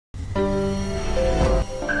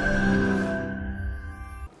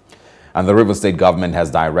And the River State government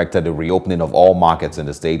has directed the reopening of all markets in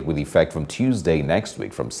the state with effect from Tuesday next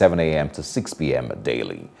week from 7 a.m. to 6 p.m.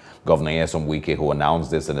 daily. Governor Wike, who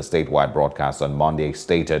announced this in a statewide broadcast on Monday,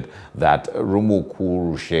 stated that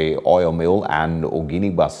Rumukurushe oil mill and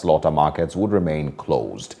Oginigba slaughter markets would remain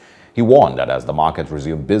closed. He warned that as the markets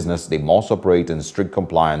resume business, they must operate in strict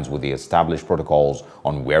compliance with the established protocols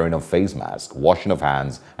on wearing of face masks, washing of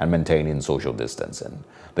hands, and maintaining social distancing.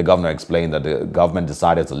 The governor explained that the government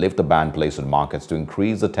decided to lift the ban placed on markets to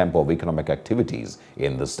increase the tempo of economic activities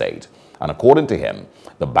in the state. And according to him,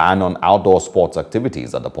 the ban on outdoor sports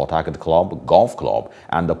activities at the Port Harcourt Club, Golf Club,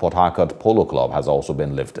 and the Port Harcourt Polo Club has also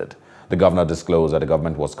been lifted. The governor disclosed that the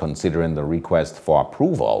government was considering the request for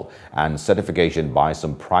approval and certification by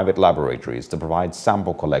some private laboratories to provide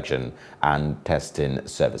sample collection and testing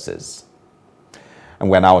services. And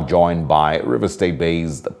we're now joined by River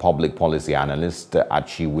State-based public policy analyst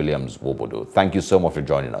Achi Williams-Wobodo. Thank you so much for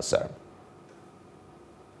joining us, sir.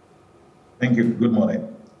 Thank you. Good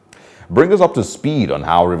morning. Bring us up to speed on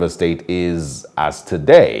how River State is as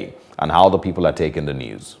today and how the people are taking the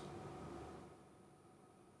news.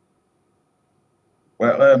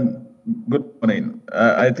 Well, good morning.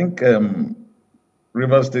 I think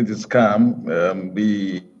River State is calm.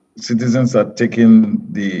 The citizens are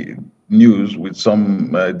taking the news with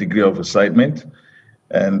some degree of excitement,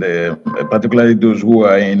 and particularly those who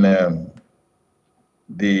are in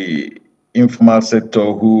the informal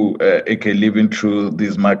sector who are living through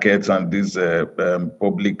these markets and this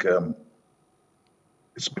public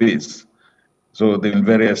space. So they've been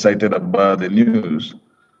very excited about the news.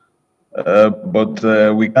 But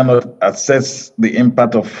we cannot assess the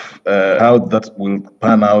impact of how that will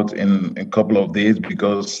pan out in a couple of days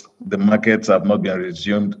because the markets have not been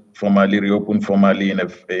reopened formally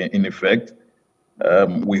in effect.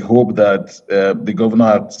 We hope that the governor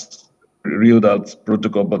has reeled out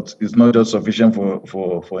protocol, but it's not just sufficient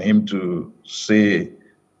for him to say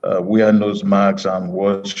wear nose masks and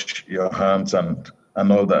wash your hands and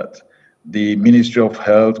all that. The Ministry of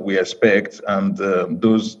Health, we expect, and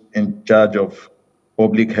those in charge of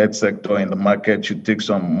public health sector in the market should take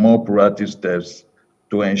some more proactive steps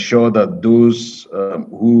to ensure that those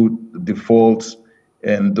who default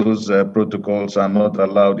in those protocols are not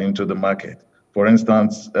allowed into the market. For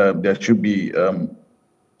instance, there should be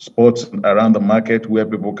spots around the market where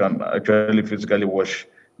people can actually physically wash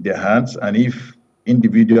their hands, and if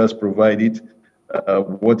individuals provide it,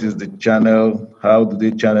 what is the channel? How do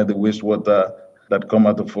they channel the wastewater that come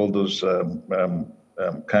out of all those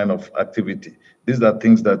kind of activity? These are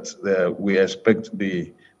things that we expect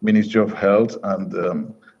the Ministry of Health and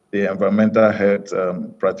the environmental health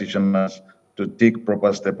practitioners to take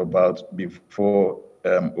proper step about before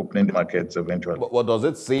opening the markets eventually. Well, does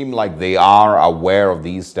it seem like they are aware of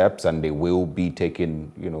these steps and they will be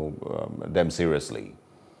taking, them seriously?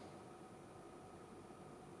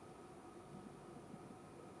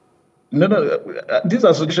 No, these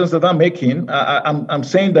are suggestions that I'm making. I'm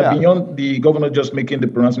saying that beyond the governor just making the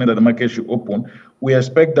pronouncement that the market should open, we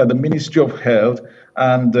expect that the Ministry of Health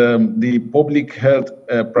and the public health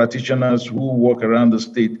practitioners who work around the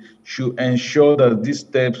state should ensure that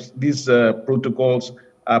these protocols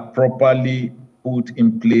are properly put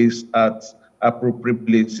in place at appropriate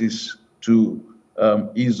places to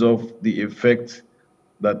ease off the effect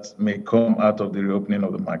that may come out of the reopening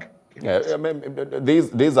of the market. Yeah, I mean,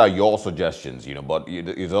 these are your suggestions, but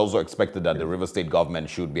it's also expected that the River State government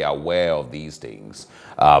should be aware of these things.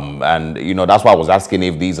 And, that's why I was asking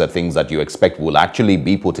if these are things that you expect will actually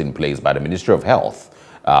be put in place by the Ministry of Health,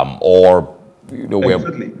 or,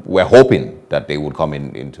 exactly. we're hoping that they would come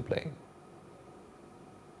into play.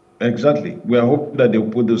 Exactly. We are hoping that they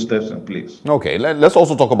will put those steps in place. Okay, let's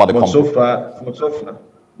also talk about the... But so far,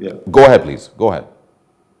 yeah. Go ahead, please. Go ahead.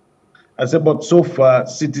 I said, but so far,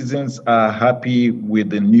 citizens are happy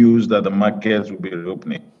with the news that the markets will be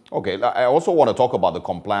reopening. Okay, I also want to talk about the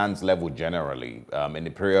compliance level generally. In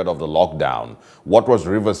the period of the lockdown, what was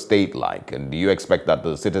River State like? And do you expect that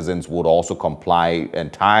the citizens would also comply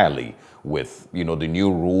entirely with, the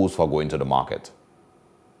new rules for going to the market?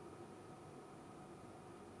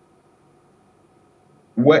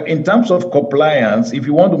 Well, in terms of compliance, if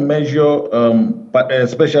you want to measure,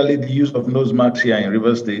 especially the use of nose masks here in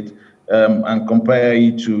River State, and compare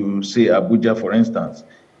it to, say, Abuja, for instance,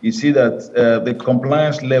 you see that the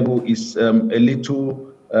compliance level is a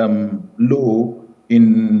little low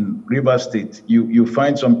in River State. You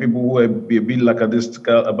find some people who are a bit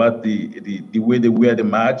lackadaisical about the way they wear the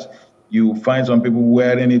mask. You find some people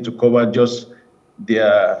wearing it to cover just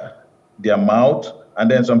their mouth,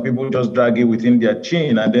 and then some people just drag it within their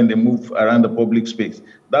chin, and then they move around the public space.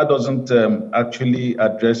 That doesn't actually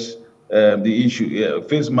address the issue.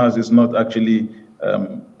 Face mask is not actually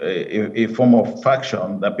a form of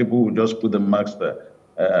faction that people will just put the mask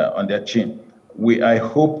on their chin. I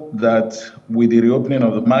hope that with the reopening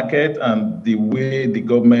of the market and the way the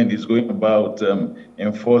government is going about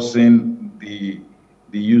enforcing the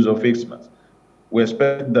use of face masks, we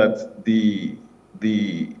expect that the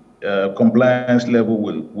compliance level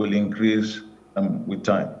will increase with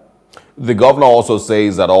time. The governor also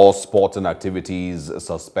says that all sporting activities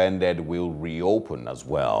suspended will reopen as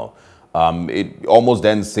well. It almost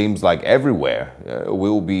then seems like everywhere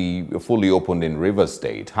will be fully opened in Rivers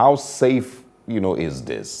State. How safe, is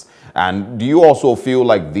this? And do you also feel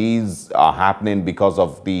like these are happening because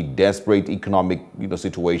of the desperate economic,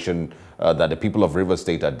 situation that the people of Rivers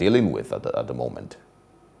State are dealing with at the moment?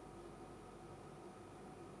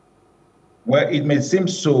 Well, it may seem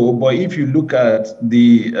so, but if you look at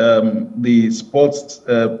the sports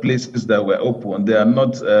places that were open, they are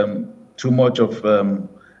not too much of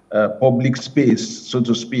public space, so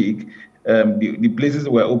to speak. The places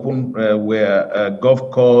that were open were golf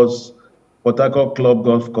course, Port Harcourt Club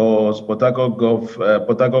golf course, Port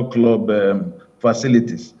Harcourt Club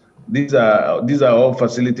facilities. These are all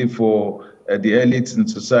facilities for the elites in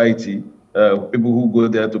society. People who go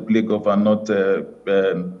there to play golf are not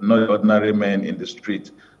ordinary men in the street.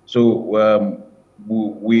 So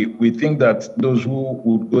we think that those who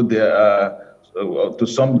would go there are, to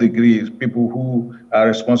some degree, people who are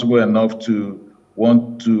responsible enough to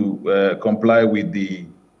want to comply with the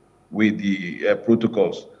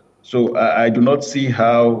protocols. So I do not see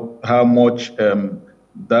how much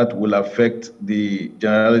that will affect the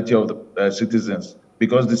generality of the citizens,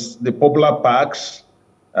 because the popular parks,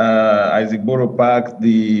 Isaac-Boro Park,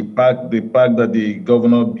 the park that the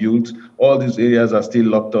governor built, all these areas are still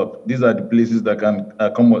locked up. These are the places that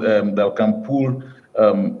can pull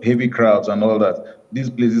heavy crowds and all that.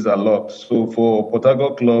 These places are locked. So for Port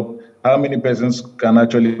Harcourt Club, how many persons can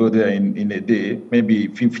actually go there in a day? Maybe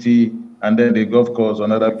 50, and then the golf course,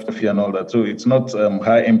 another 50 and all that. So it's not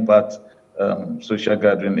high impact social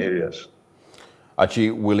gathering areas.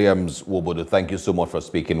 Archie Williams-Wobodo, thank you so much for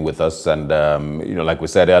speaking with us. And, like we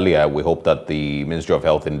said earlier, we hope that the Ministry of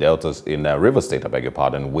Health in Rivers State, I beg your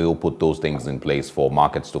pardon, will put those things in place for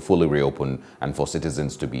markets to fully reopen and for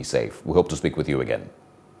citizens to be safe. We hope to speak with you again.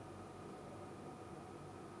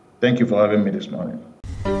 Thank you for having me this morning.